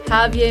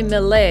Javier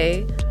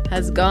Milei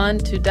has gone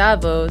to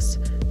Davos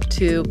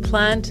to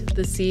plant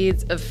the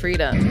seeds of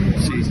freedom.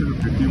 Sí, ese es el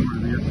objetivo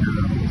del viaje a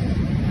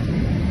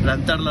Davos.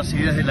 Plantar las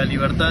ideas de la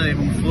libertad en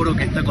un foro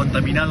que está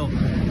contaminado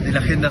de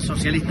la Agenda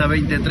Socialista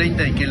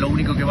 2030 y que lo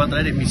único que va a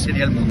traer es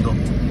miseria al mundo.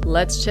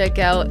 Let's check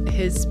out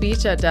his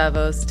speech at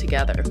Davos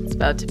together. It's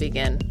about to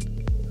begin.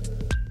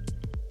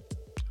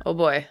 Oh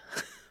boy.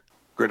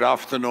 Good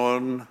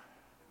afternoon,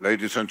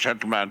 ladies and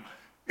gentlemen.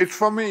 It's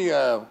for me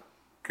a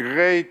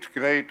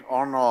great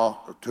honor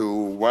to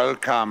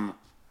welcome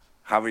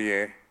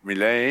Javier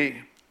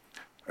Milei.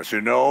 As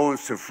you know,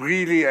 he's a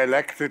freely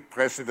elected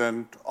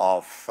president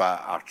of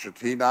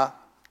Argentina,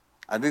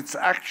 and it's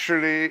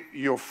actually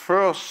your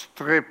first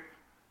trip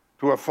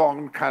to a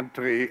foreign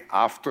country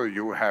after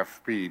you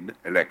have been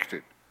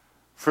elected.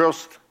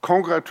 First,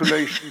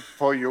 congratulations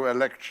for your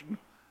election,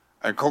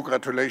 and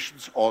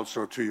congratulations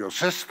also to your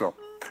sister,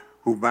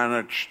 who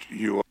managed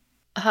your...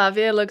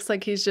 Javier looks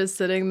like he's just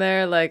sitting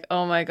there like,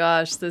 oh my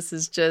gosh, this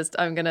is just,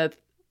 I'm going to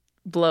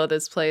blow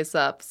this place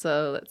up.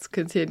 So let's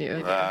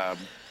continue.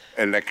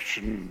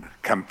 Election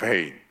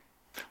campaign.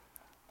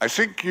 I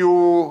think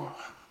you,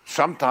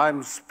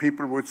 sometimes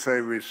people would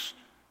say with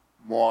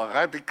more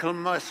radical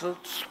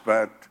methods,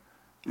 but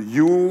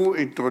you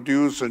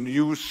introduce a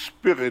new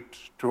spirit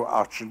to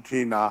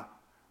Argentina,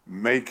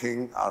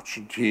 making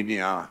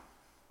Argentina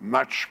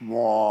much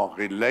more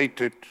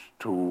related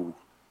to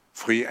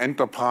free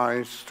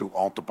enterprise, to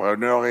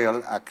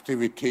entrepreneurial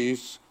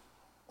activities,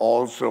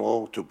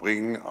 also to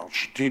bring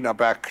Argentina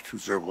back to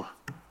the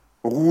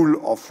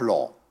rule of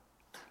law.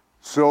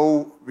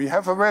 So we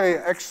have a very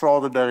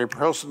extraordinary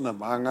person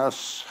among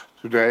us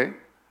today,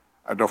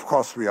 and of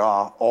course we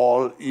are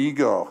all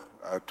eager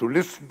to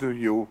listen to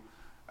you,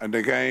 and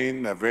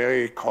again a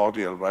very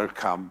cordial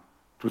welcome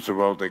to the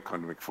World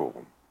Economic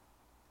Forum.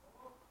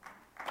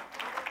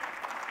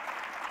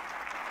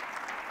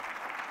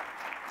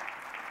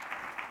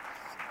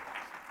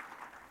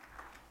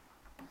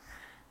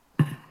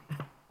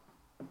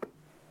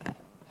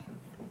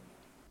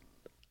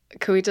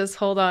 Can we just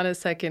hold on a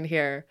second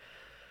here?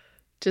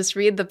 Just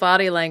read the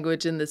body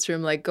language in this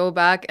room. Like, go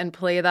back and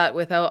play that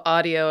without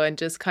audio and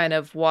just kind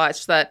of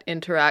watch that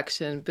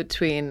interaction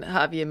between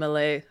Javier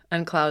Milei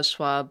and Klaus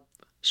Schwab.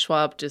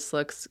 Schwab just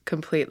looks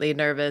completely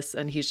nervous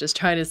and he's just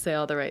trying to say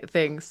all the right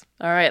things.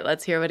 All right,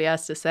 let's hear what he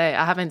has to say.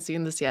 I haven't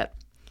seen this yet.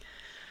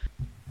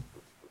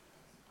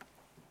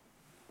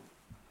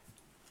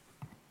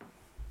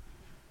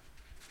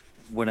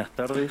 Buenas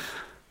tardes.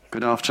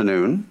 Good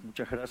afternoon.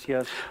 Muchas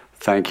gracias.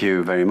 Thank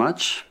you very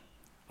much.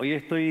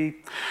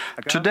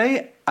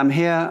 Today, I'm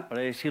here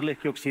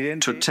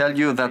to tell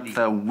you that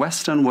the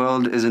Western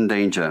world is in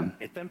danger.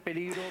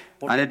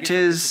 And it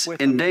is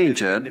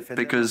endangered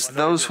because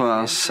those who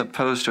are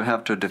supposed to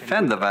have to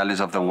defend the values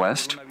of the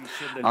West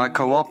are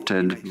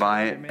co-opted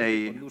by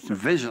a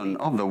vision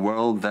of the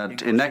world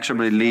that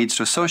inexorably leads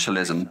to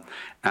socialism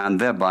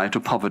and thereby to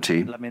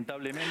poverty.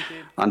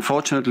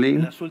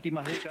 Unfortunately,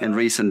 in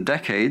recent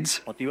decades,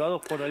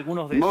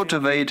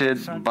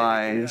 motivated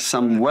by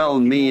some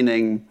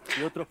well-meaning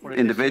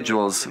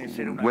individuals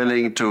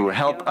willing to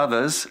help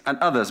others, and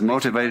others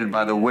motivated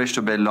by the wish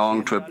to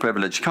belong to a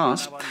privileged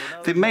caste,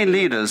 the main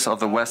leaders of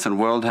the Western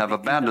world have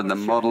abandoned the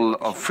model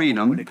of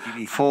freedom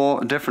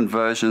for different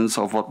versions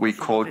of what we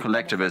call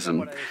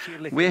collectivism.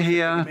 We're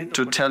here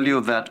to tell you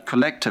that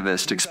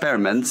collectivist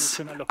experiments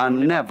are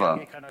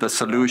never the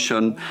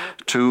solution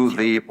to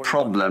the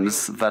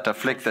problems that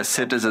afflict the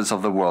citizens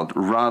of the world.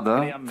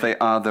 Rather, they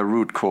are the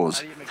root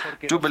cause.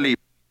 Do believe.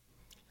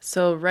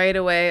 So right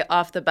away,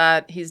 off the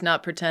bat, he's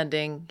not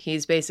pretending.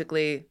 He's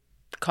basically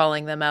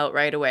calling them out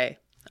right away.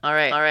 All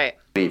right.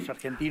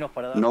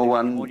 No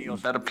one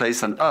better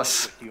placed than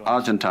us,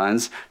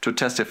 Argentines, to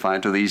testify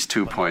to these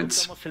 2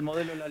 points.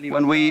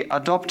 When we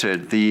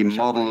adopted the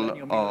model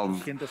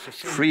of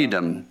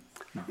freedom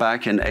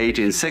back in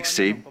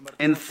 1860,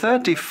 in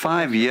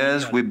 35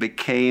 years we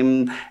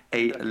became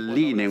a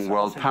leading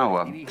world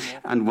power.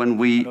 And when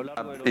we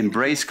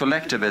embraced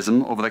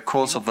collectivism over the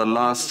course of the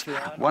last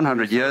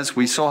 100 years,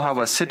 we saw how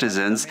our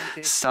citizens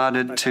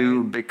started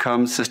to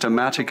become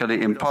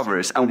systematically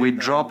impoverished, and we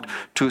dropped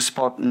to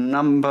spot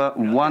number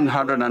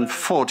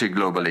 140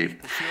 globally.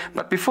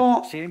 But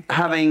before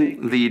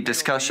having the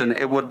discussion,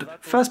 it would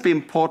first be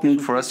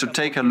important for us to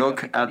take a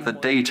look at the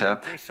data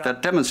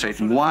that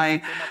demonstrate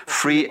why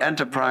free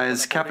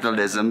enterprise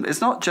capitalism is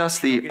not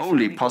just the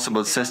only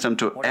possible system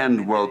to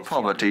end world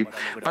poverty,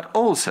 but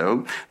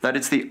also that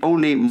it's the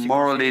only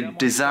morally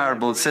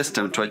desirable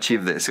system to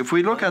achieve this. If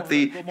we look at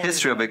the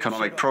history of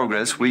economic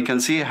progress, we can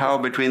see how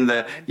between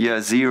the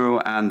year 0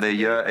 and the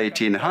year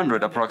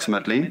 1800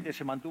 approximately,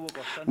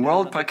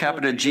 world per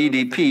capita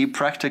GDP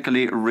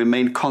practically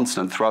remained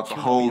constant throughout the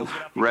whole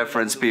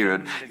reference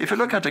period. If you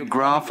look at a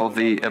graph of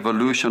the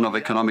evolution of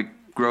economic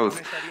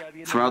growth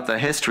throughout the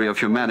history of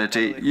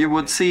humanity, you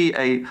would see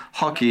a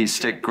hockey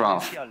stick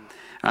graph.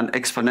 an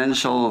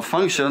exponential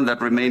function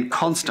that remained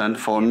constant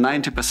for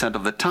 90%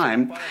 of the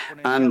time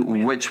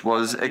and which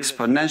was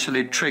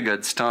exponentially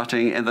triggered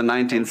starting in the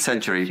 19th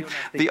century.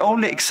 The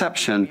only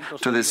exception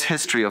to this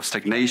history of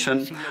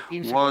stagnation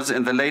was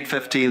in the late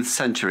 15th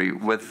century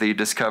with the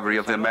discovery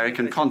of the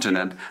American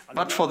continent.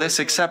 But for this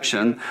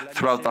exception,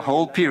 throughout the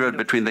whole period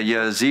between the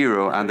year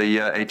 0 and the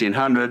year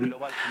 1800,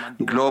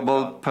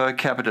 global per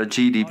capita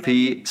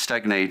GDP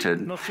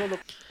stagnated.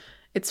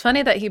 It's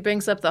funny that he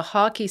brings up the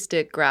hockey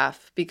stick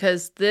graph,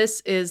 because this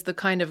is the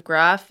kind of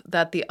graph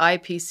that the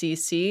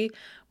IPCC,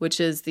 which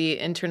is the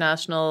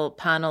International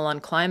Panel on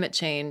Climate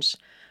Change,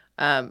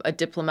 a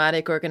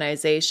diplomatic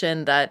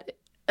organization that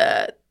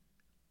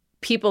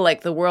people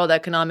like the World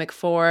Economic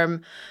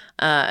Forum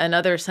and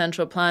other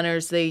central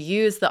planners, they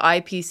use the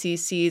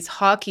IPCC's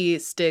hockey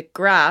stick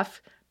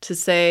graph to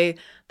say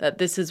that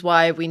this is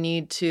why we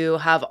need to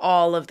have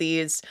all of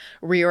these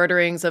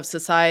reorderings of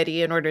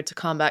society in order to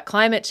combat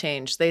climate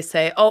change. They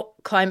say, oh,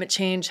 climate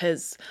change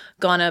has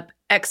gone up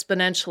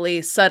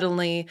exponentially,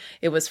 suddenly,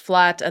 it was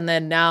flat, and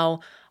then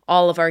now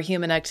all of our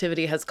human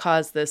activity has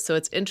caused this. So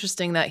it's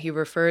interesting that he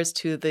refers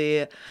to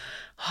the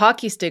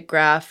hockey stick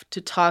graph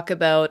to talk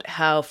about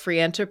how free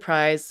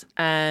enterprise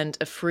and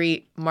a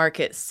free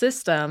market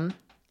system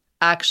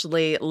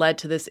actually led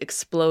to this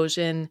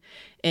explosion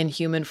in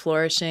human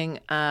flourishing,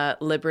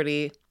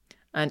 liberty,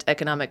 and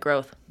economic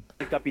growth.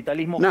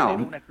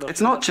 Now, it's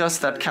not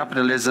just that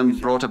capitalism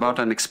brought about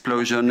an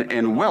explosion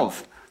in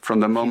wealth from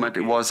the moment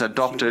it was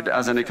adopted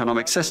as an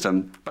economic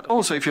system. But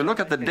also, if you look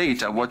at the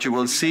data, what you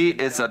will see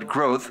is that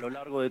growth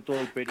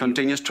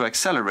continues to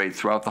accelerate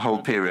throughout the whole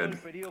period.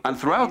 And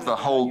throughout the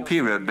whole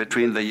period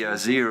between the year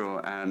 0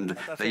 and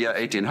the year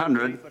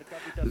 1800,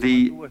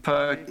 the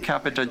per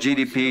capita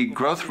GDP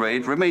growth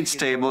rate remained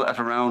stable at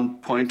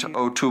around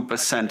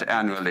 0.02%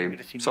 annually,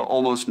 so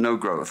almost no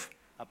growth.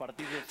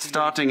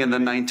 Starting in the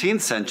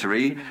 19th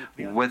century,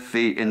 with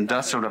the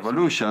Industrial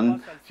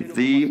Revolution,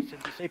 the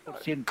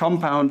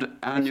compound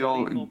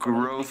annual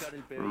growth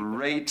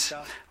rate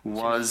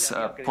was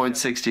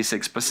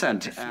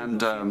 0.66%.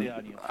 And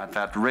at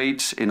that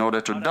rate, in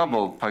order to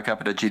double per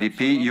capita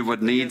GDP, you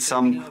would need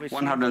some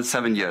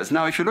 107 years.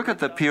 Now, if you look at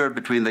the period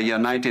between the year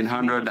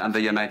 1900 and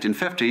the year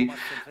 1950,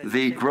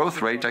 the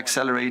growth rate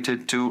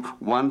accelerated to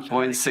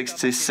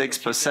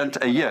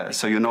 1.66% a year.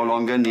 So you no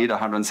longer need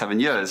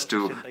 107 years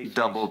to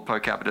double per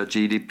capita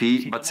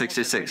GDP, but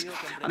 66.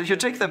 And if you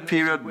take the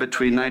period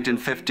between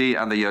 1950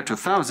 and the year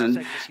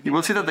 2000, you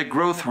will see that the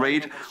growth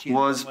rate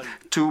was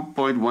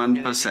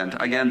 2.1%.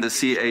 Again, the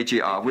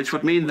CAGR, which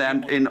would mean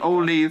that in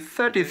only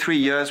 33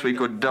 years we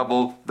could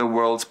double the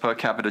world's per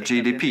capita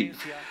GDP.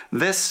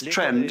 This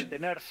trend,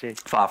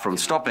 far from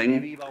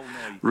stopping,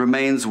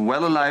 remains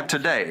well alive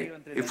today.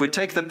 If we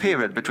take the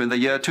period between the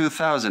year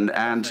 2000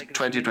 and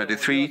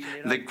 2023,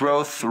 the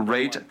growth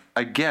rate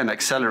again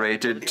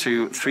accelerated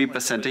to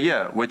 3% a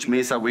year, which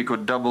means that we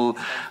could double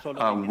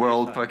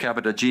world per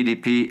capita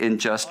GDP in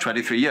just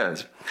 23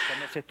 years.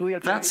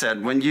 That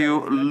said, when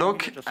you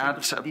look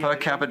at per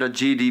capita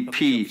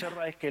GDP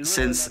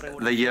since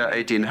the year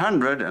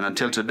 1800 and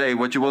until today,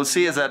 what you will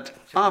see is that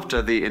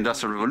after the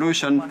Industrial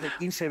Revolution,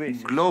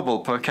 global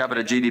per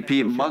capita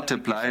GDP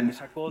multiplied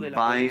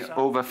by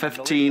over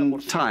 15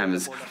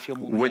 times,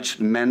 which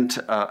meant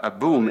a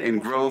boom in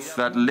growth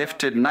that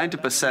lifted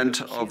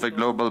 90% of the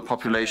global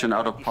population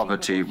out of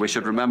poverty. We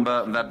should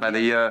remember that by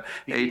the year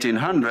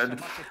 1800,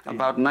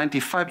 about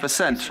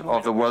 95%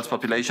 of the world's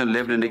population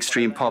lived in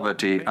extreme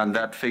poverty, and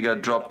that figure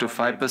dropped to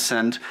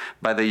 5%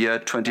 by the year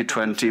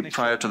 2020,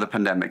 prior to the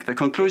pandemic. The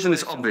conclusion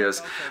is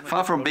obvious.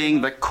 Far from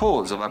being the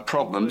cause of our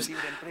problems,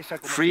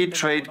 free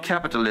trade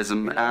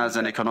capitalism as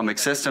an economic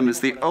system is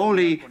the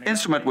only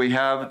instrument we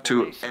have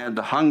to end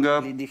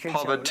hunger,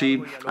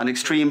 poverty, and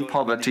extreme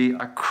poverty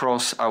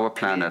across our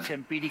planet.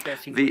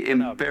 The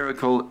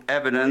empirical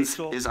evidence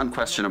is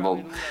unquestionable.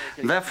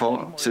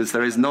 Therefore, since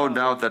there is no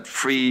doubt that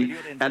free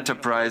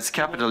enterprise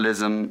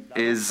capitalism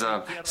is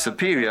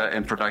superior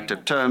in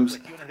productive terms,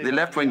 the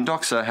left-wing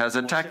doxa has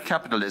attacked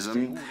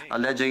capitalism,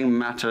 alleging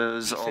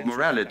matters of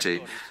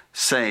morality,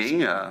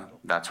 saying,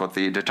 that's what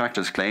the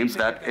detractors claim,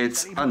 that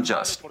it's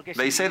unjust.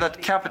 They say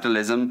that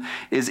capitalism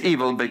is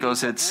evil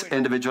because it's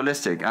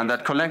individualistic, and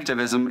that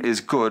collectivism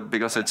is good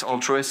because it's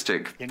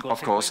altruistic,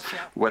 of course,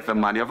 with the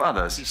money of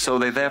others. So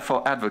they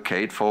therefore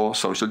advocate for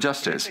social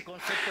justice.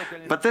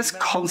 But this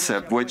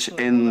concept, which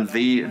in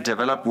the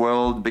developed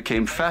world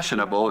became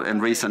fashionable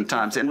in recent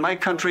times, in my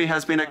country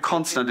has been a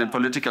constant in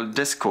political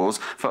discourse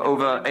for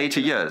over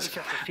 80 years.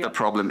 The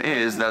problem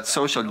is that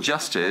social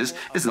justice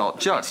is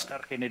not just,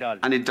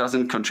 and it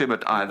doesn't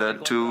contribute either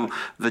to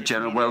the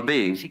general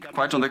well-being.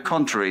 Quite on the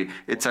contrary,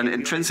 it's an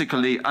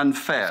intrinsically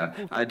unfair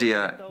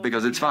idea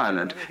because it's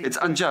violent. It's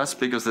unjust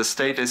because the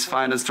state is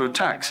financed through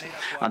tax,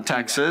 and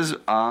taxes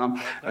are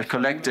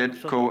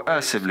collected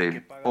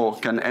coercively. Or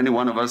can any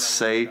one of us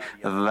say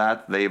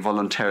that they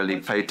voluntarily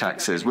pay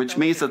taxes? Which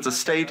means that the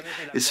state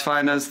is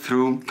financed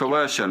through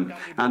coercion,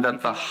 and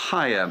that the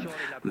higher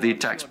the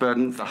tax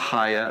burden, the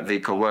higher the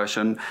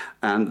coercion,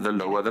 and the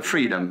lower the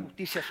freedom.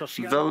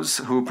 Those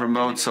who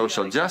promote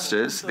social justice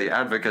justice, the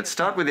advocates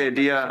start with the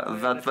idea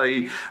that the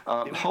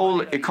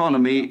whole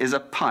economy is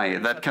a pie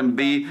that can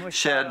be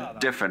shared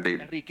differently.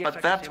 But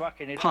that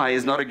pie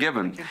is not a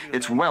given.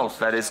 It's wealth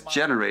that is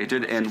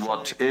generated in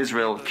what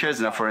Israel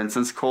Kirzner, for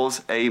instance, calls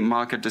a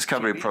market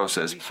discovery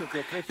process.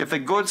 If the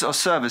goods or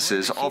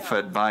services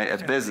offered by a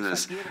business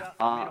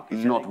are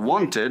not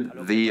wanted,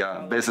 the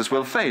business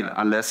will fail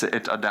unless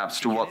it adapts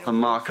to what the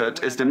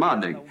market is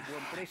demanding.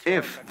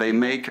 If they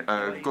make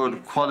a good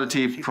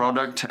quality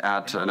product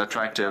at an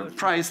attractive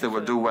price, they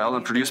will do well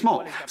and produce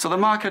more. So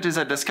the market is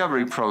a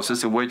discovery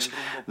process in which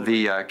the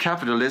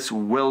capitalists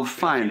will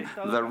find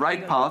the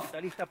right path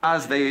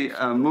as they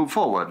move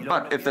forward.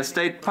 But if the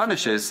state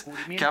punishes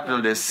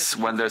capitalists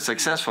when they're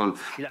successful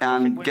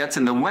and gets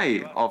in the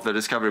way of the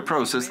discovery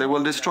process, they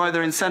will destroy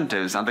their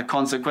incentives, and the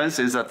consequence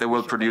is that they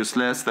will produce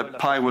less, the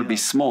pie will be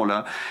smaller,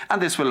 and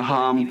this will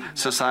harm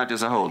society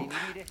as a whole.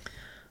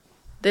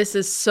 This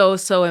is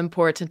so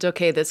important.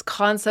 Okay, this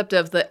concept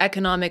of the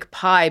economic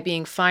pie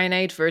being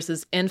finite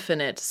versus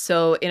infinite.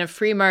 So in a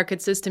free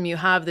market system, you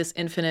have this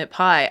infinite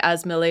pie,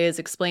 as MILEI is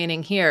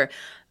explaining here.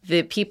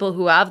 The people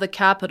who have the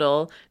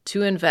capital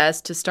to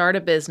invest, to start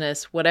a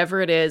business, whatever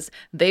it is,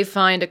 they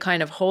find a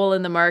kind of hole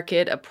in the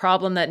market, a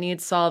problem that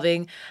needs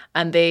solving,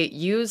 and they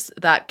use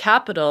that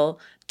capital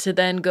to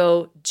then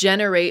go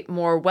generate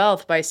more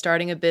wealth by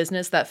starting a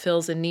business that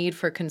fills a need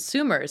for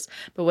consumers.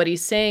 But what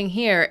he's saying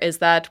here is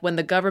that when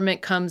the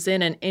government comes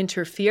in and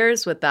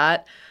interferes with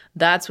that,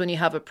 that's when you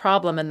have a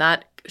problem, and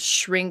that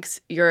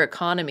shrinks your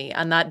economy,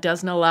 and that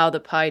doesn't allow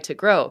the pie to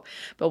grow.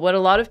 But what a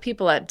lot of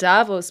people at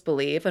Davos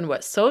believe, and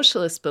what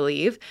socialists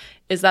believe,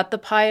 is that the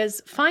pie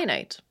is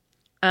finite,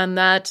 and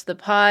that the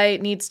pie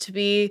needs to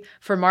be,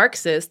 for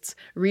Marxists,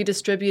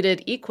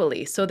 redistributed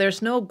equally. So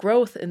there's no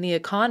growth in the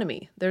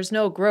economy. There's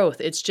no growth.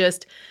 It's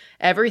just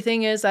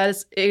everything is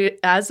as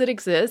it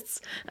exists,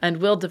 and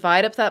we'll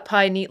divide up that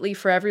pie neatly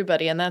for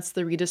everybody, and that's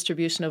the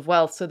redistribution of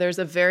wealth. So there's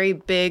a very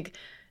big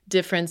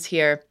difference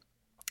here.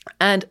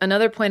 And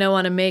another point I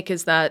want to make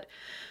is that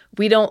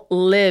we don't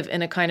live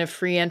in a kind of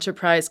free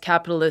enterprise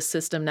capitalist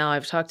system now.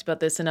 I've talked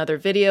about this in other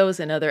videos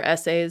and other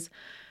essays.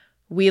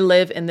 We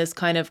live in this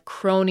kind of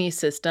crony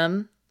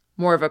system,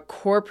 more of a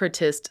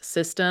corporatist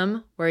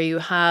system, where you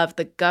have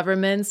the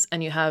governments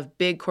and you have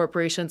big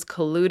corporations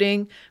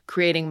colluding,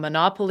 creating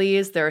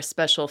monopolies. There are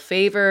special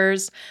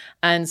favors.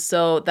 And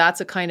so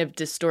that's a kind of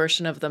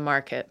distortion of the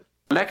market.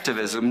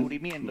 Collectivism,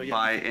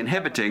 by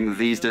inhibiting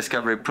these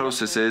discovery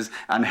processes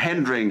and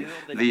hindering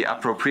the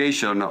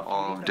appropriation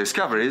of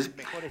discoveries,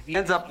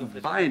 ends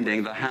up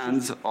binding the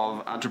hands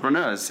of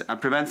entrepreneurs and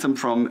prevents them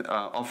from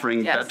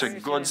offering better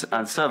goods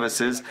and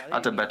services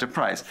at a better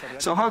price.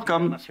 So how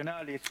come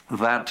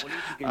that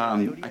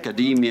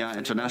academia,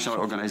 international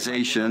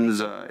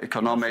organizations,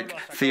 economic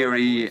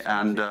theory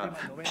and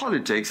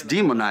politics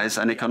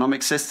demonize an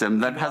economic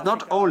system that has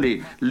not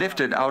only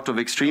lifted out of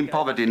extreme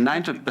poverty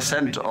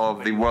 90%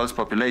 of the world's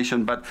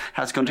population, but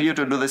has continued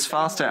to do this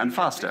faster and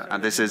faster.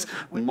 And this is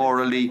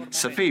morally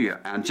superior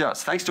and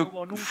just. Thanks to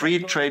free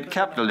trade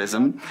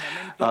capitalism,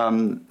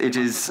 it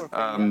is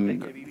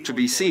to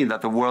be seen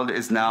that the world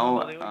is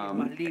now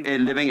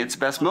living its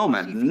best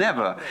moment.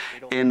 Never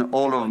in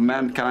all of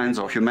mankind's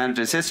or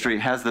humanity's history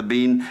has there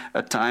been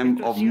a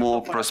time of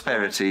more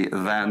prosperity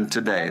than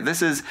today.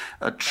 This is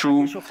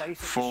true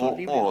for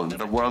all.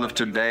 The world of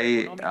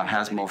today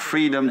has more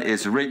freedom,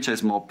 is rich,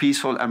 is more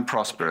peaceful and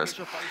prosperous.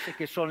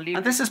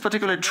 And this is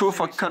particularly true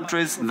for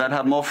countries that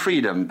have more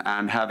freedom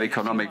and have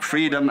economic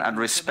freedom and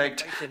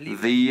respect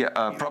the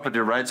property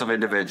rights of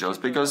individuals,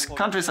 because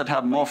countries that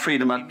have more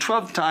freedom are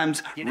 12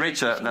 times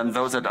richer than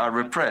those that are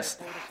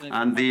repressed.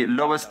 And the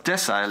lowest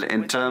decile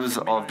in terms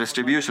of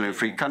distribution in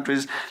free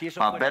countries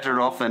are better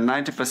off than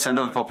 90%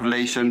 of the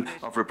population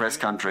of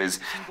repressed countries.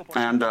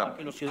 And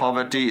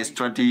poverty is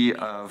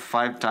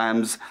 25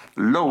 times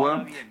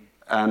lower,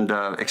 and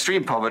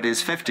extreme poverty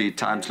is 50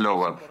 times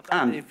lower.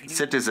 And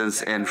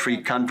citizens in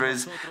free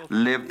countries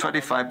live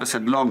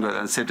 25% longer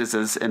than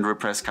citizens in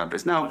repressed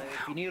countries. Now,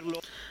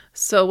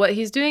 so what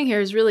he's doing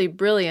here is really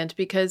brilliant,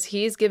 because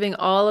he's giving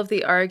all of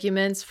the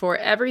arguments for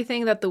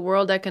everything that the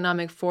World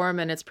Economic Forum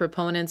and its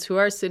proponents who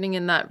are sitting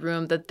in that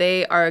room, that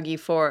they argue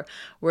for.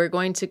 We're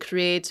going to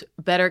create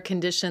better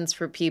conditions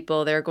for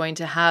people. They're going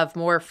to have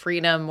more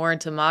freedom, more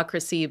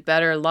democracy,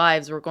 better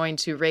lives. We're going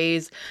to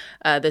raise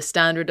the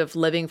standard of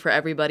living for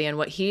everybody. And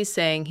what he's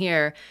saying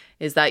here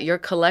is that your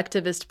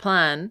collectivist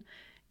plan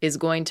is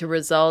going to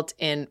result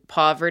in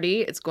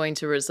poverty. It's going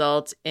to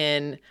result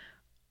in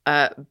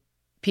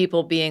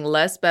people being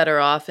less better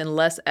off, in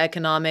less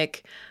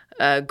economic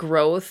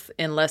growth,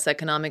 in less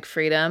economic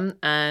freedom.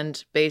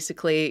 And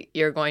basically,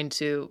 you're going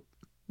to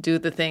do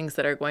the things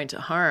that are going to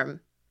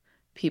harm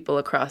people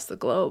across the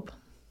globe.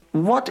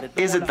 What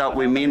is it that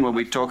we mean when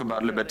we talk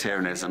about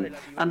libertarianism?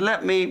 And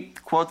let me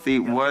quote the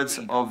words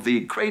of the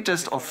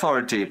greatest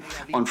authority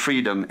on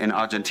freedom in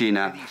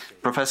Argentina,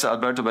 Professor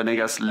Alberto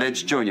Venegas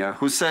Lynch Jr.,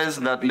 who says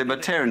that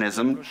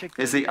libertarianism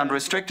is the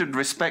unrestricted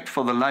respect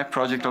for the life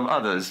project of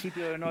others,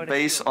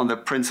 based on the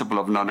principle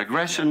of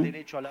non-aggression,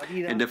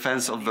 in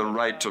defense of the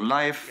right to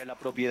life,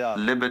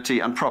 liberty,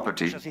 and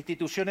property.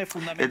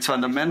 Its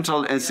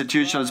fundamental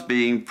institutions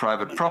being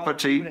private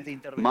property,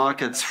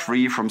 markets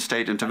free from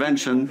state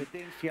intervention,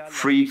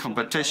 free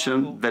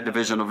competition, the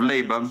division of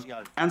labor,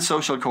 and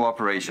social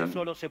cooperation,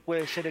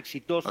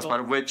 as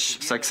part of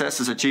which success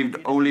is achieved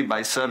only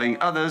by serving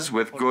others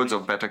with goods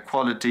of better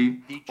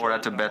quality or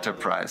at a better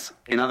price.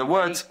 In other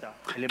words,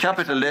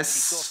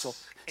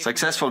 capitalists,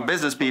 successful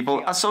business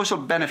people are social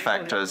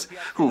benefactors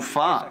who,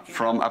 far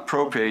from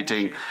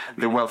appropriating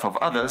the wealth of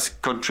others,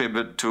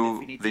 contribute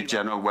to the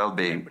general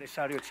well-being.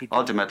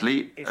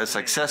 Ultimately, a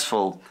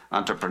successful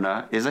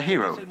entrepreneur is a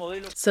hero.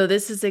 So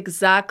this is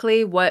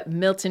exactly what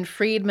Milton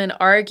Friedman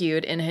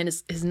argued in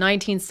his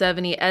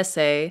 1970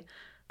 essay,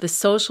 "The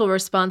social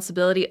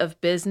responsibility of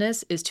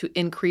business is to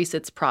increase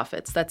its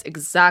profits." That's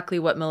exactly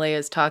what MILEI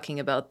is talking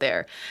about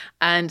there.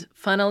 And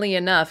funnily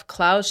enough,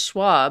 Klaus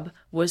Schwab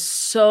was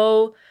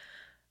so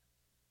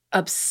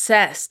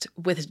obsessed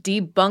with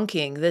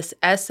debunking this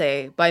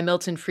essay by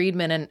Milton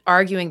Friedman and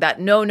arguing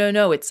that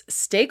no, it's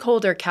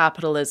stakeholder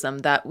capitalism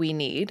that we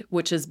need,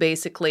 which is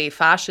basically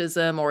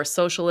fascism or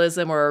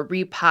socialism or a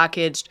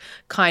repackaged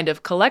kind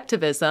of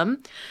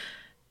collectivism,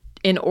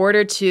 in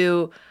order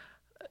to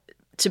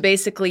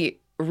basically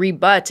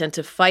rebut and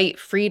to fight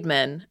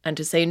Friedman and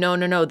to say,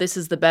 no, this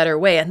is the better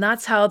way. And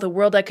that's how the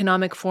World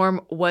Economic Forum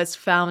was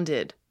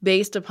founded,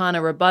 based upon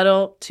a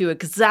rebuttal to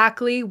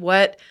exactly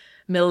what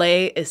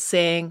MILEI is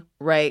saying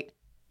right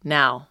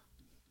now.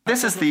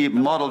 This is the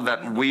model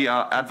that we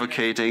are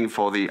advocating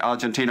for the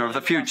Argentina of the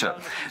future,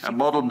 a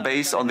model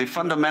based on the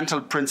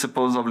fundamental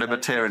principles of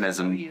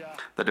libertarianism,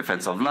 the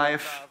defense of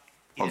life,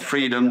 of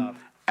freedom,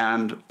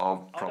 and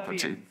of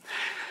property.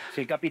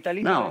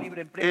 Now,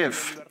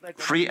 if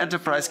free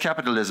enterprise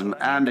capitalism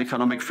and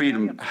economic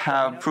freedom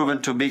have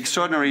proven to be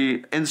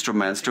extraordinary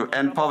instruments to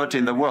end poverty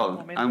in the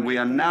world, and we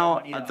are now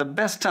at the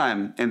best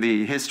time in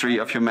the history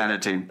of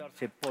humanity,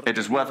 it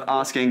is worth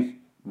asking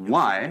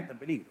why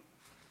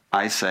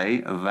I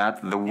say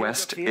that the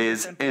West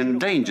is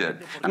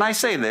endangered. And I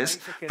say this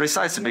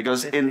precisely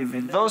because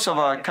in those of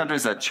our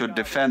countries that should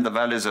defend the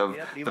values of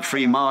the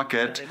free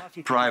market,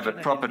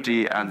 private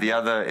property, and the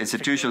other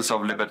institutions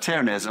of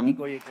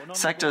libertarianism,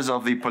 sectors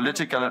of the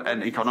political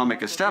and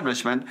economic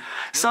establishment,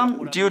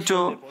 some due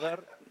to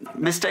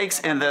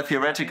mistakes in their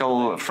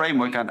theoretical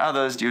framework and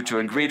others due to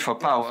a greed for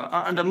power,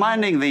 are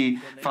undermining the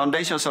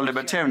foundations of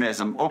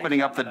libertarianism,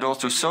 opening up the doors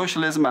to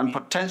socialism and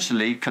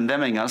potentially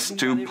condemning us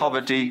to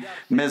poverty,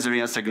 misery,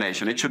 and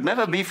stagnation. It should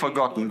never be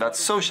forgotten that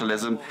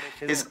socialism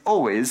is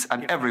always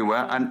and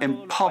everywhere an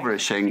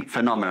impoverishing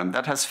phenomenon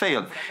that has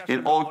failed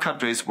in all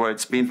countries where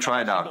it's been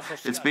tried out.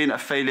 It's been a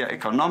failure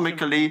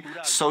economically,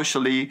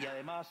 socially,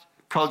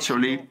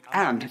 culturally,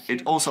 and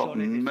it also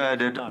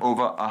murdered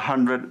over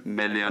 100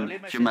 million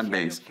human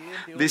beings.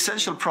 The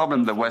essential problem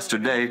in the West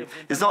today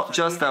is not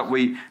just that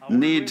we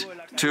need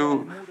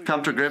to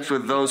come to grips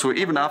with those who,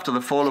 even after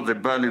the fall of the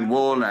Berlin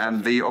Wall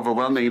and the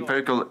overwhelming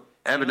empirical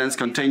evidence,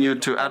 continue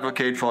to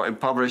advocate for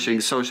impoverishing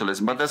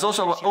socialism. But there's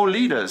also our own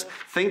leaders,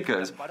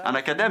 thinkers, and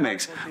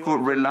academics who,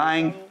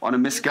 relying on a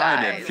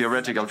misguided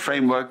theoretical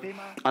framework,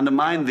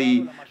 undermine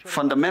the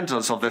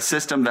fundamentals of the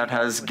system that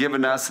has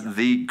given us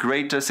the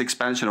greatest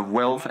expansion of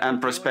wealth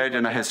and prosperity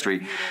in our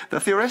history. The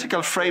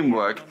theoretical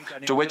framework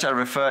to which I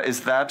refer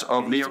is that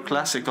of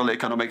neoclassical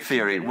economic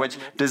theory, which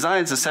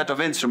designs a set of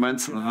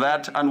instruments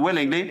that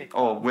unwillingly,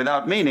 or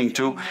without meaning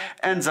to,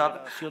 ends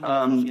up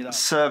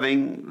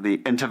serving the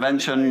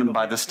intervention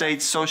by the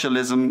state,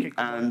 socialism,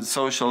 and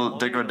social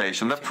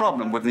degradation. The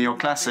problem with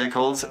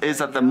neoclassicals is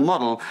that the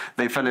model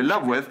they fell in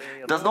love with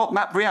does not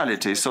map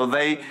reality, so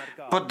they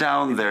put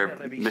down their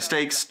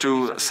mistakes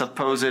to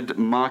supposed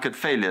market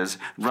failures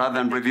rather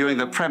than reviewing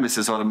the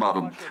premises of the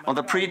model. On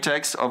the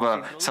pretext of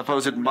a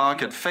supposed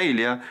market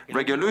failure,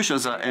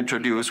 regulations are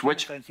introduced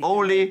which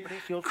only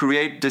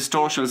create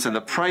distortions in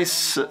the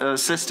price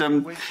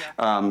system,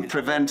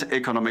 prevent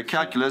economic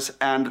calculus,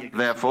 and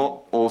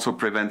therefore also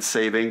prevent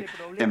saving,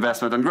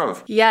 investment, and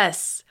growth.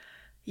 Yes.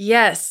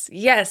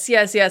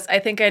 I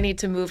think I need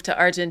to move to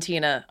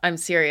Argentina. I'm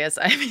serious.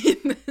 I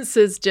mean, this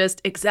is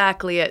just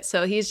exactly it.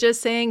 So he's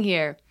just saying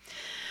here,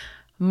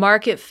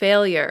 market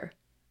failure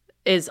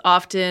is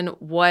often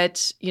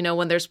what,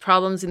 when there's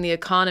problems in the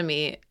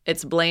economy,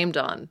 it's blamed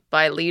on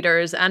by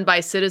leaders and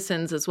by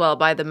citizens as well,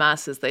 by the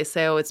masses. They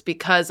say, it's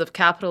because of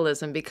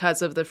capitalism,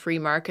 because of the free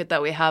market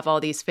that we have all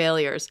these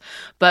failures.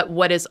 But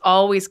what is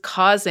always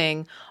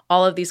causing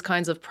all of these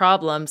kinds of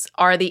problems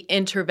are the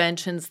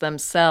interventions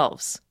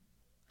themselves.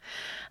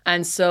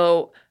 And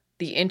so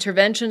the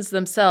interventions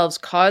themselves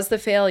cause the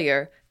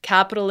failure.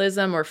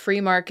 Capitalism or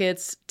free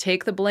markets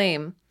take the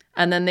blame.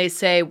 And then they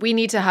say, we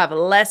need to have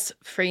less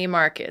free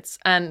markets.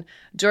 And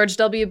George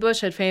W. Bush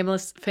had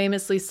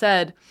famously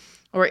said,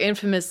 or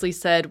infamously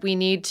said, we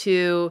need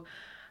to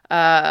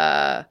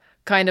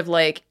kind of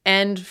like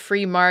end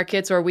free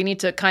markets, or we need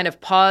to kind of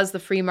pause the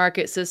free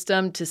market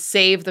system to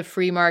save the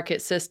free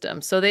market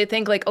system. So they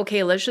think like,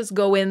 okay, let's just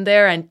go in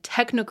there and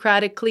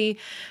technocratically,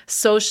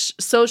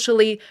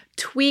 socially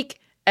tweak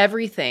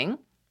everything,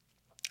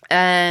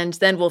 and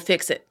then we'll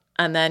fix it.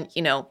 And then,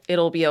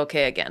 it'll be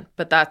okay again.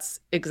 But that's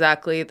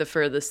exactly the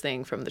furthest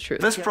thing from the truth.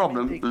 This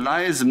problem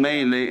lies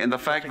mainly in the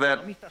fact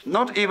that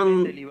not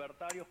even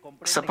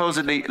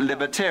supposedly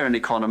libertarian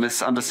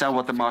economists understand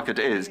what the market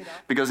is.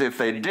 Because if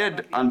they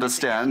did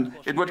understand,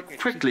 it would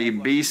quickly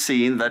be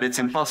seen that it's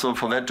impossible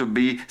for there to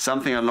be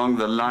something along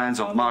the lines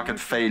of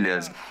market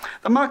failures.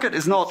 The market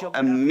is not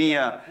a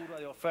mere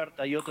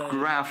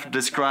graph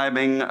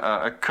describing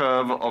a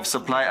curve of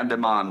supply and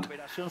demand.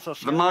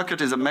 The market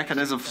is a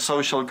mechanism of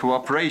social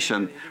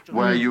cooperation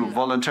where you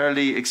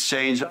voluntarily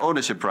exchange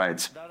ownership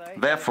rights.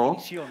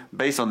 Therefore,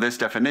 based on this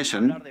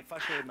definition,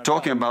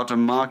 talking about a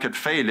market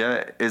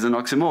failure is an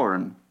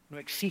oxymoron.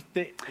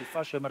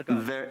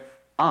 There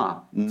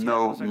are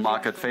no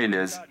market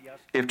failures.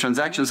 If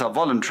transactions are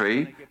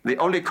voluntary, the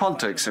only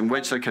context in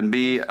which there can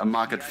be a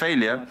market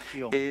failure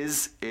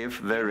is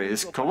if there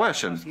is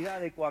coercion.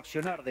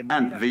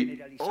 And the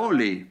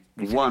only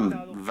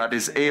one that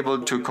is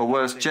able to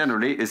coerce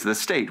generally is the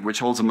state,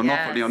 which holds a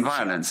monopoly on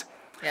violence.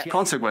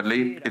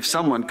 Consequently, if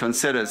someone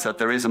considers that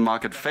there is a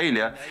market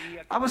failure,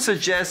 I would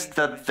suggest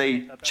that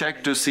they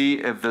check to see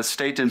if the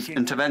state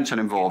intervention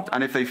involved.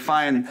 And if they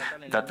find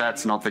that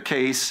that's not the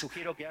case,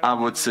 I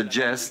would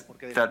suggest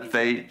that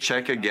they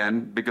check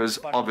again, because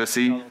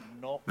obviously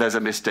there's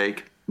a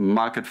mistake.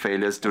 Market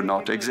failures do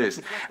not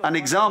exist. An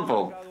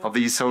example of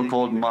these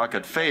so-called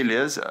market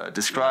failures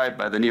described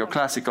by the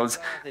neoclassicals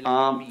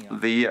are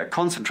the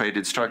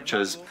concentrated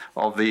structures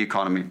of the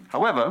economy.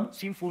 However,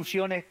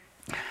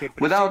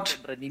 without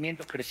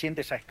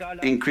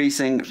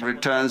increasing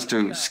returns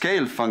to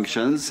scale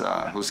functions,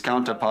 whose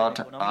counterpart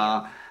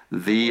are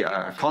the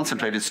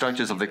concentrated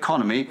structures of the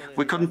economy,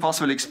 we couldn't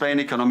possibly explain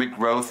economic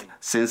growth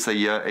since the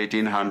year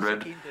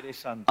 1800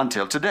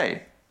 until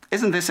today.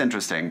 Isn't this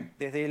interesting?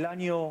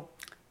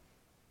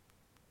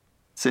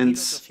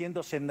 Since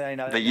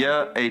the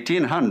year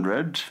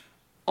 1800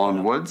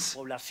 onwards,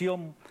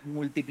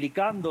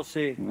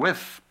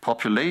 with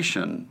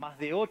population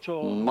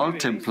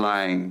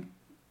multiplying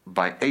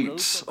by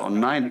 8 or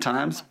 9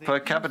 times, per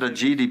capita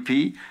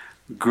GDP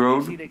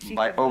grown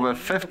by over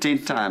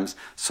 15 times.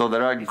 So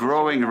there are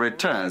growing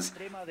returns,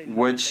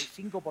 which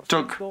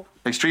took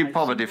extreme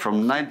poverty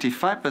from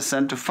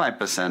 95% to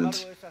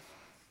 5%.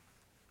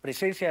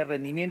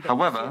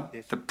 However,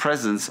 the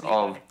presence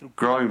of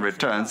growing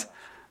returns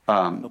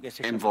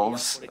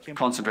involves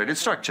concentrated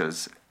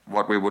structures,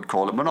 what we would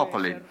call a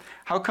monopoly.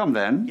 How come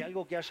then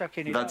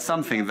that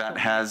something that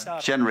has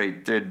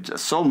generated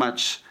so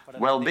much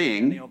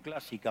well-being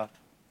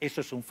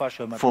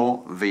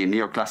for the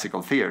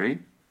neoclassical theory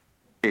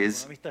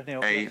is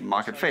a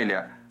market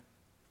failure?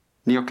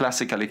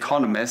 Neoclassical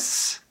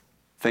economists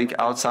think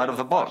outside of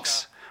the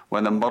box.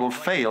 When the model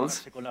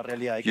fails,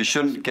 you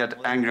shouldn't get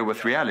angry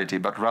with reality,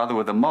 but rather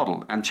with the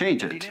model and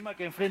change it.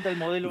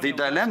 The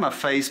dilemma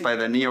faced by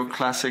the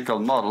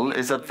neoclassical model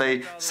is that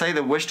they say they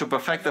wish to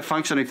perfect the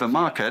functioning of the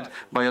market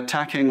by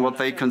attacking what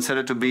they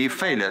consider to be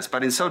failures.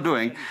 But in so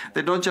doing,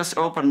 they don't just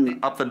open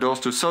up the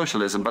doors to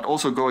socialism, but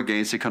also go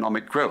against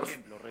economic growth.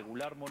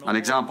 An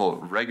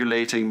example,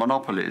 regulating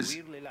monopolies,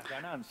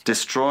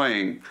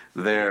 destroying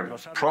their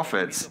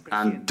profits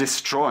and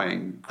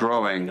destroying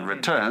growing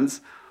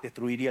returns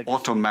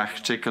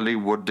automatically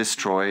would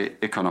destroy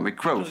economic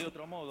growth.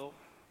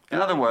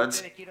 In other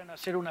words,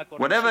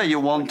 whenever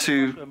you want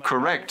to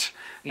correct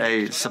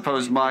a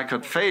supposed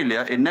market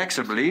failure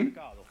inexorably,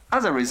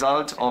 as a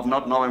result of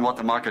not knowing what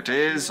the market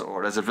is,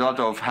 or as a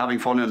result of having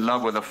fallen in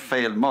love with a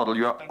failed model,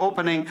 you are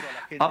opening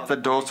up the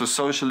doors to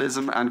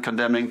socialism and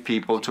condemning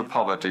people to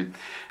poverty.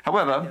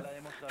 However,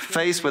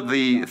 faced with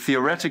the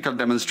theoretical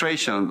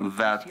demonstration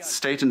that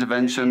state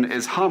intervention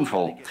is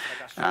harmful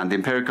and the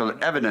empirical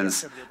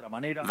evidence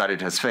that it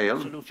has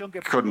failed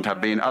couldn't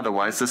have been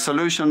otherwise, the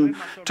solution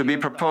to be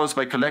proposed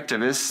by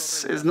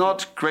collectivists is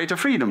not greater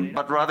freedom,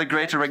 but rather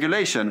greater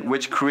regulation,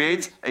 which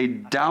creates a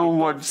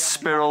downward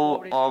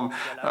spiral of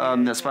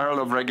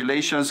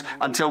regulations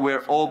until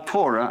we're all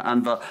poorer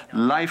and the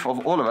life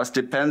of all of us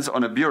depends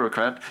on a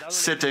bureaucrat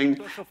sitting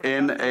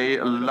in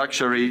a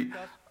luxury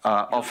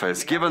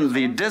office. Given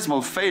the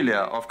dismal failure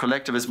of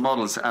collectivist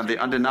models and the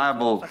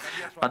undeniable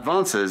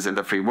advances in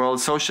the free world,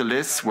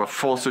 socialists were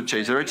forced to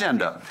change their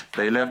agenda.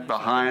 They left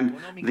behind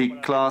the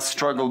class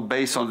struggle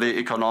based on the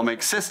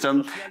economic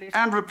system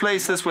and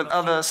replaced this with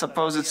other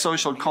supposed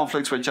social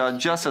conflicts which are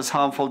just as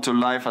harmful to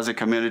life as a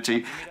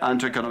community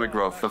and to economic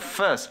growth. The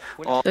first...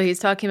 So he's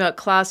talking about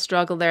class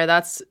struggle there.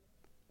 That's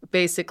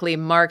basically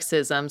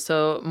Marxism.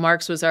 So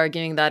Marx was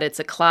arguing that it's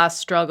a class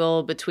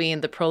struggle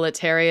between the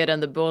proletariat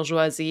and the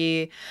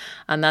bourgeoisie,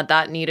 and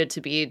that needed to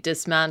be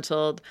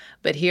dismantled.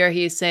 But here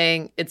he's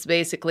saying it's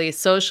basically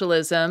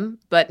socialism,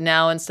 but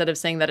now instead of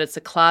saying that it's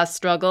a class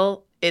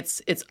struggle,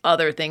 it's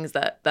other things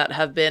that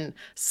have been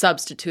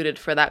substituted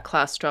for that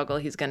class struggle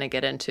he's going to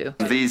get into.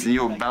 These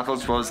new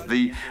battles was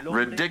the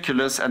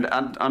ridiculous and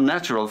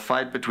unnatural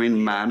fight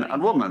between man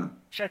and woman.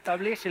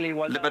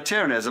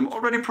 Libertarianism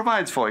already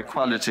provides for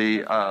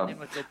equality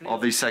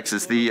of these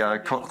sexes. The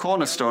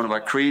cornerstone of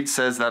our creed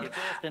says that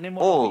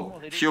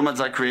all humans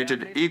are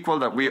created equal,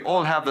 that we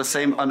all have the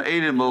same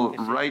unalienable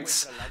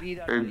rights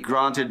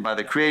granted by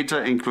the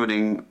Creator,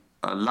 including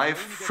life,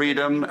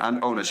 freedom,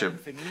 and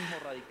ownership.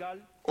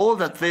 All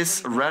that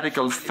this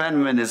radical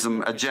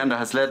feminism agenda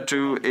has led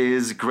to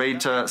is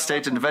greater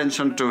state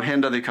intervention to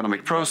hinder the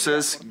economic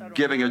process,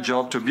 giving a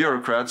job to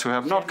bureaucrats who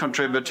have not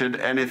contributed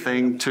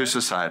anything to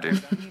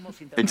society.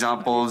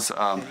 Examples,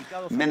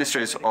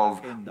 ministries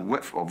of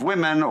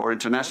women or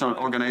international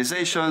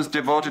organizations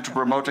devoted to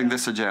promoting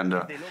this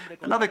agenda.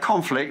 Another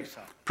conflict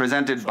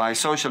presented by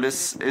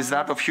socialists is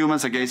that of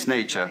humans against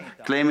nature,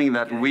 claiming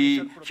that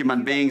we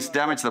human beings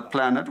damage the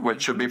planet,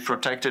 which should be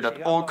protected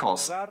at all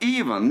costs,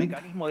 even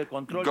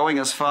going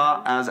as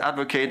far as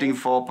advocating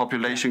for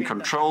population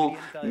control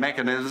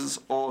mechanisms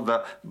or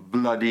the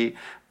bloody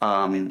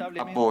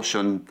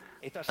abortion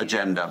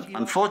agenda.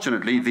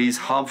 Unfortunately, these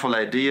harmful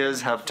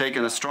ideas have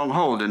taken a strong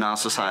hold in our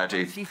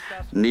society.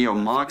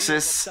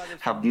 Neo-Marxists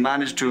have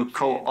managed to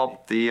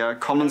co-opt the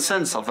common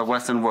sense of the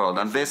Western world,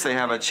 and this they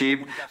have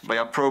achieved by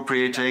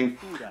appropriating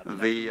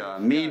the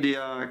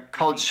media,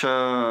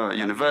 culture,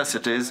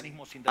 universities,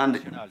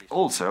 and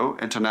also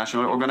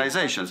international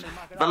organizations.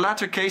 The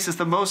latter case is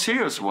the most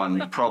serious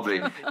one,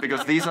 probably,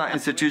 because these are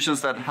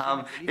institutions that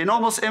have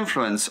enormous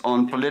influence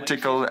on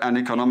political and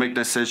economic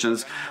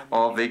decisions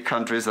of the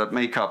countries that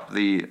make up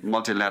the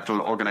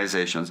multilateral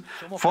organizations.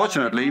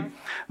 Fortunately,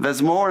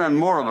 there's more and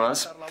more of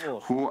us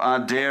who are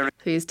daring.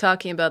 So he's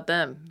talking about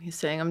them. He's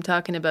saying, I'm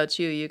talking about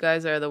you. You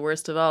guys are the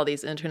worst of all,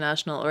 these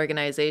international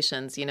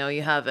organizations. You know,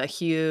 you have a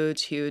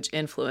huge, huge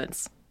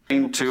influence.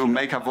 To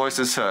make our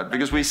voices heard,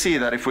 because we see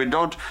that if we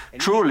don't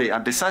truly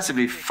and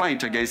decisively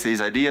fight against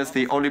these ideas,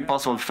 the only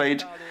possible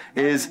fate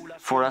is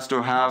for us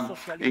to have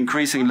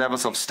increasing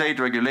levels of state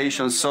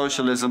regulation,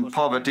 socialism,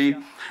 poverty,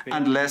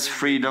 and less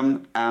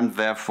freedom, and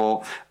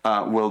therefore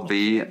will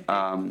be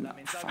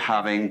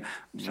having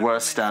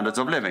worse standards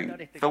of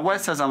living. The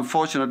West has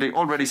unfortunately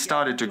already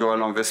started to go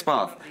along this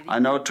path. I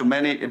know to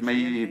many it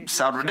may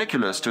sound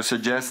ridiculous to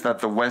suggest that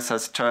the West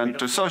has turned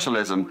to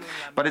socialism,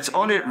 but it's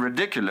only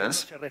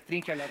ridiculous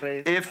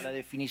if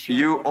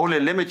you only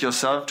limit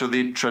yourself to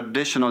the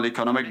traditional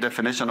economic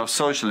definition of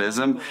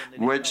socialism,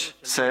 which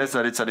says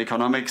that it's an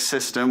economic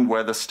system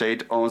where the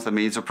state owns the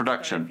means of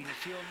production.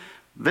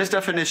 This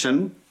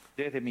definition,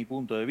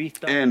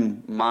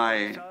 in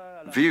my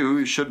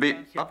view, should be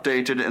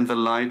updated in the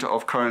light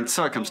of current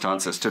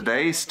circumstances.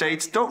 Today,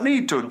 states don't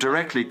need to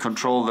directly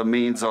control the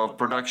means of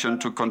production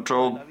to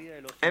control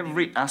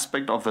every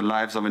aspect of the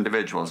lives of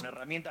individuals.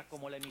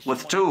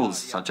 With tools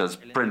such as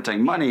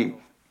printing money,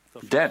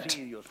 debt,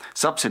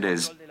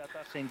 subsidies,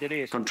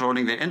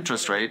 controlling the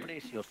interest rate,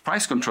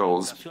 price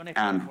controls,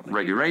 and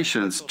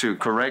regulations to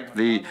correct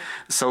the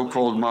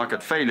so-called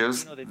market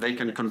failures, they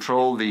can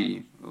control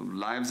the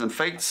lives and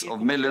fates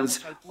of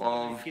millions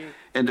of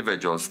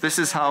individuals. This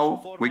is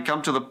how we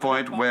come to the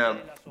point where,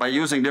 by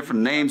using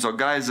different names or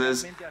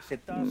guises,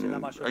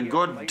 a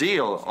good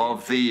deal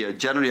of the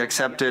generally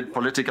accepted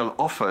political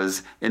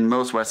offers in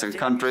most Western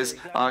countries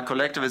are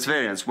collectivist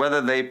variants,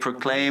 whether they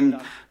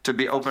proclaim to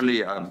be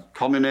openly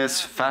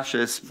communists,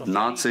 fascists,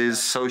 Nazis,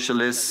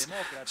 socialists,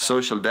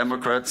 social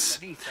democrats,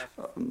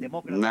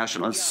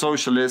 national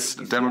socialists,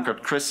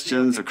 Democrat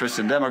Christians, or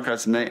Christian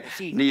Democrats,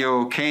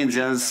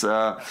 neo-Keynesians,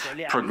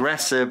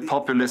 progressive,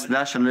 populist,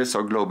 nationalists,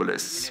 or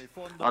globalists.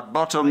 At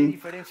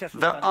bottom,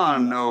 there are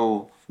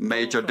no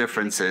major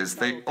differences.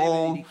 They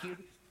all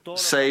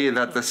say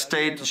that the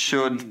state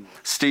should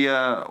steer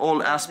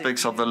all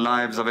aspects of the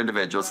lives of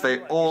individuals. They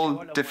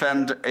all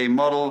defend a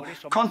model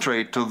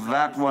contrary to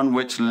that one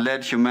which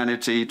led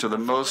humanity to the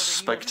most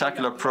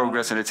spectacular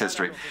progress in its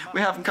history.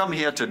 We have come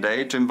here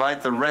today to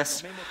invite the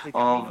rest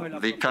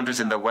of the countries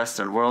in the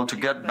Western world to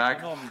get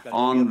back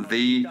on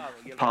the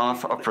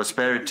path of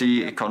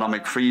prosperity,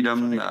 economic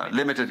freedom,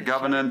 limited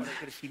government,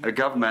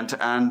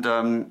 and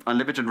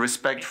unlimited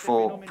respect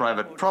for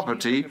private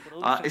property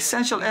are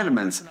essential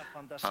elements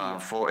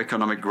for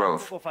economic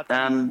growth.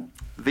 And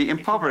the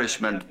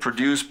impoverishment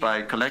produced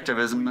by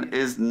collectivism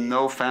is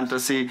no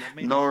fantasy,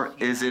 nor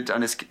is it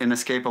an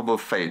inescapable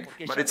fate.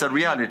 But it's a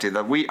reality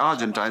that we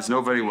Argentines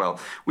know very well.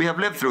 We have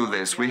lived through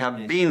this, we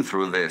have been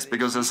through this,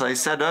 because as I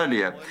said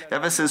earlier,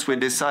 ever since we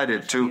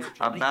decided to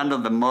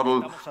abandon the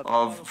model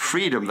of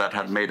freedom that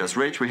had made us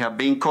rich, we have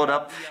been caught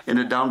up in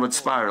a downward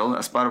spiral,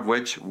 as part of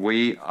which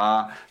we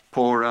are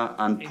poorer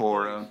and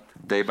poorer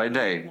day by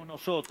day.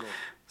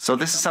 So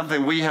this is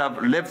something we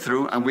have lived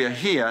through, and we are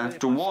here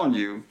to warn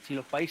you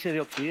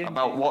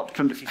about what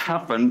can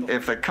happen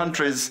if the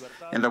countries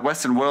in the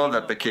Western world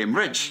that became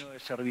rich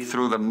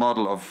through the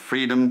model of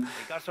freedom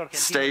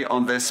stay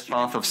on this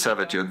path of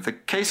servitude. The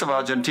case of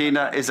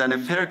Argentina is an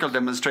empirical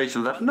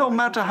demonstration that no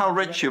matter how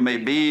rich you may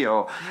be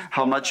or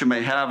how much you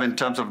may have in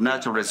terms of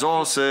natural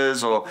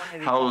resources or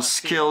how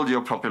skilled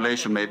your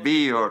population may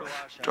be or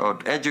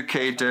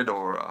educated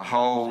or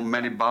how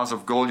many bars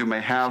of gold you may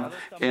have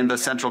in the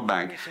central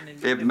bank,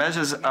 if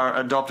measures are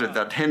adopted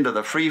that hinder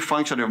the free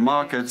functioning of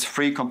markets,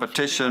 free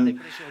competition,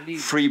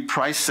 free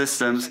price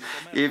systems,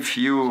 if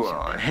you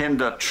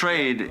hinder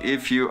trade,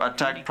 if you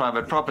attack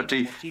private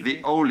property,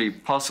 the only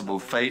possible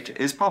fate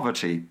is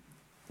poverty.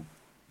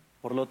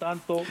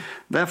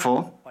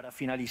 Therefore,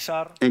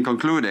 in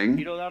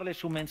concluding,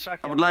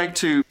 I would like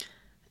to...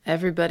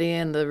 Everybody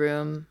in the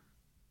room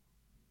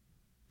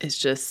is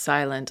just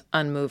silent,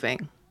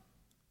 unmoving.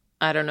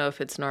 I don't know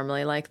if it's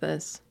normally like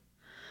this,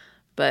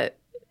 but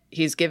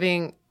he's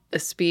giving a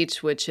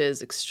speech which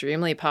is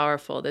extremely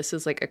powerful. This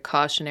is like a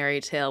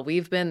cautionary tale.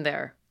 We've been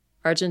there.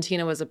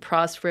 Argentina was a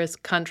prosperous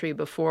country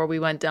before we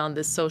went down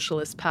this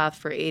socialist path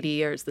for 80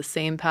 years, the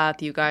same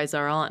path you guys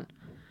are on.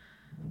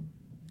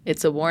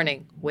 It's a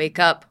warning. Wake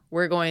up.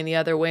 We're going the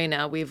other way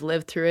now. We've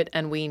lived through it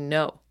and we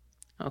know.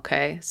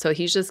 Okay, so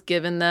he's just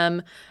given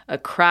them a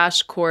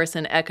crash course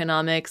in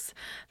economics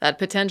that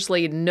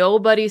potentially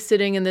nobody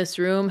sitting in this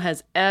room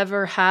has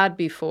ever had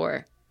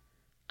before.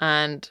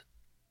 And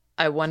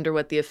I wonder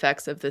what the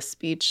effects of this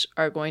speech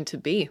are going to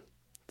be.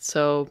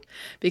 So,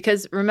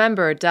 because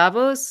remember,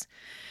 Davos,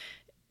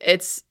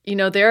 it's,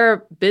 there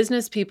are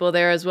business people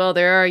there as well.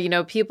 There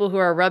are, people who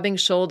are rubbing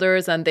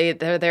shoulders and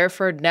they're there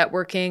for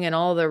networking and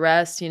all the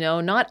rest.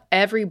 Not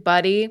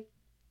everybody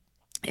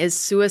is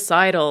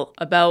suicidal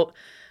about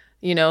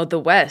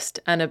the West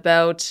and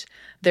about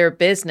their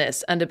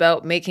business and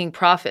about making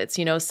profits.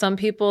 Some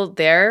people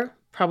there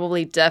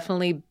probably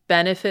definitely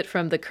benefit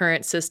from the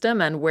current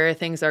system and where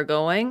things are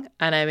going.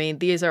 And I mean,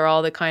 these are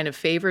all the kind of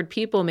favored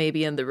people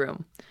maybe in the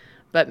room.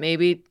 But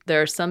maybe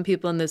there are some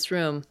people in this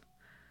room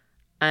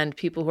and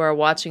people who are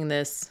watching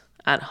this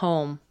at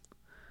home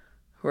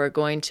who are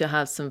going to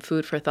have some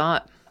food for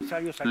thought.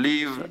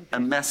 Leave a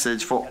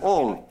message for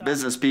all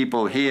business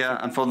people here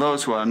and for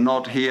those who are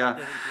not here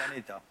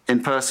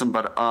in person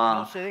but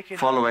are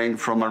following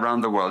from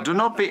around the world. Do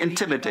not be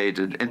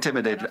intimidated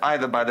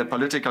either by the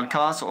political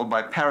class or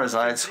by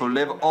parasites who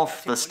live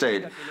off the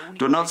state.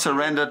 Do not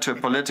surrender to a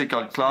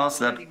political class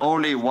that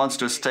only wants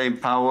to stay in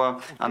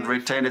power and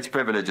retain its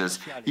privileges.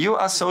 You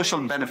are social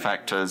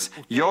benefactors.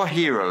 You're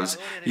heroes.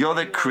 You're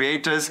the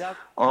creators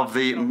of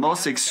the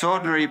most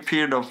extraordinary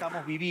period of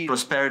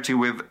prosperity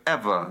we've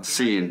ever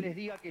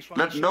seen.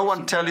 Let no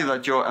one tell you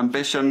that your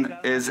ambition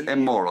is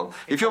immoral.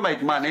 If you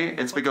make money,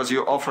 it's because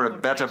you offer a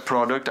better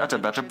product at a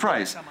better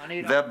price,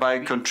 thereby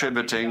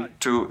contributing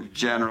to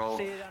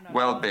general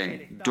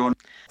well-being.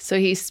 So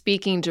he's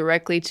speaking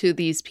directly to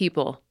these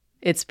people.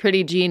 It's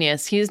pretty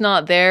genius. He's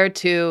not there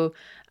to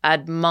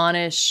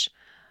admonish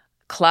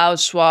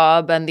Klaus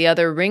Schwab and the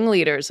other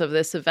ringleaders of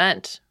this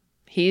event.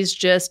 He's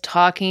just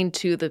talking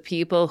to the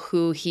people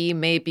who he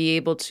may be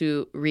able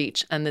to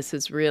reach. And this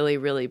is really,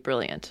 really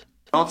brilliant.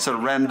 Not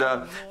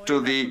surrender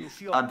to the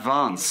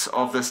advance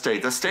of the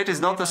state. The state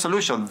is not the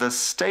solution. The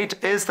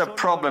state is the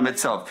problem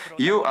itself.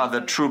 You are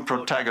the true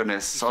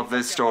protagonists of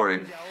this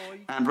story.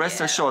 And rest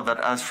assured that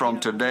as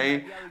from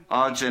today,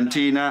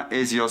 Argentina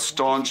is your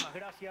staunch,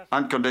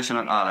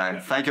 unconditional ally.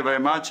 Thank you very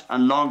much,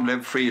 and long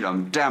live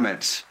freedom. Damn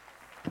it.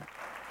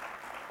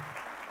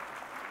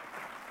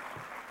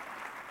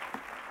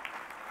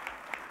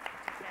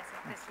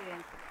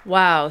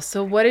 Wow.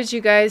 So what did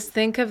you guys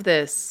think of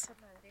this?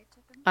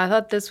 I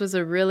thought this was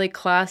a really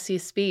classy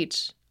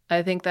speech.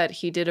 I think that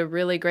he did a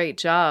really great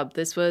job.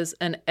 This was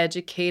an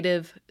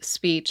educative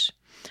speech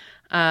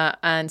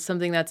and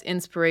something that's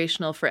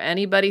inspirational for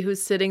anybody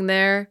who's sitting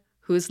there,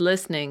 who's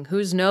listening,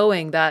 who's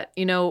knowing that,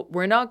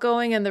 we're not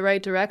going in the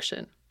right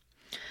direction.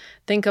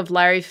 Think of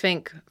Larry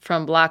Fink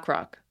from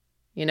BlackRock,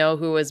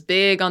 who was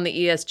big on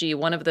the ESG,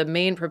 one of the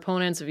main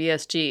proponents of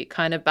ESG,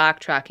 kind of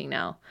backtracking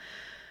now.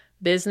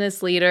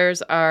 Business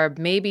leaders are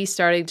maybe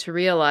starting to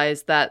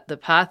realize that the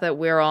path that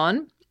we're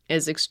on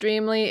is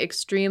extremely,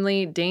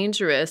 extremely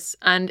dangerous.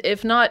 And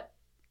if not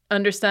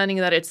understanding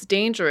that it's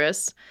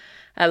dangerous,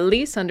 at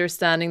least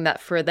understanding that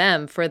for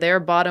them, for their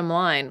bottom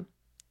line,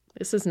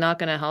 this is not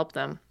going to help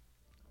them.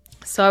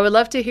 So I would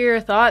love to hear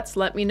your thoughts.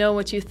 Let me know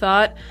what you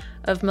thought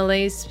of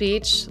MILEI's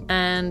speech,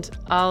 and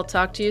I'll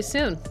talk to you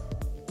soon.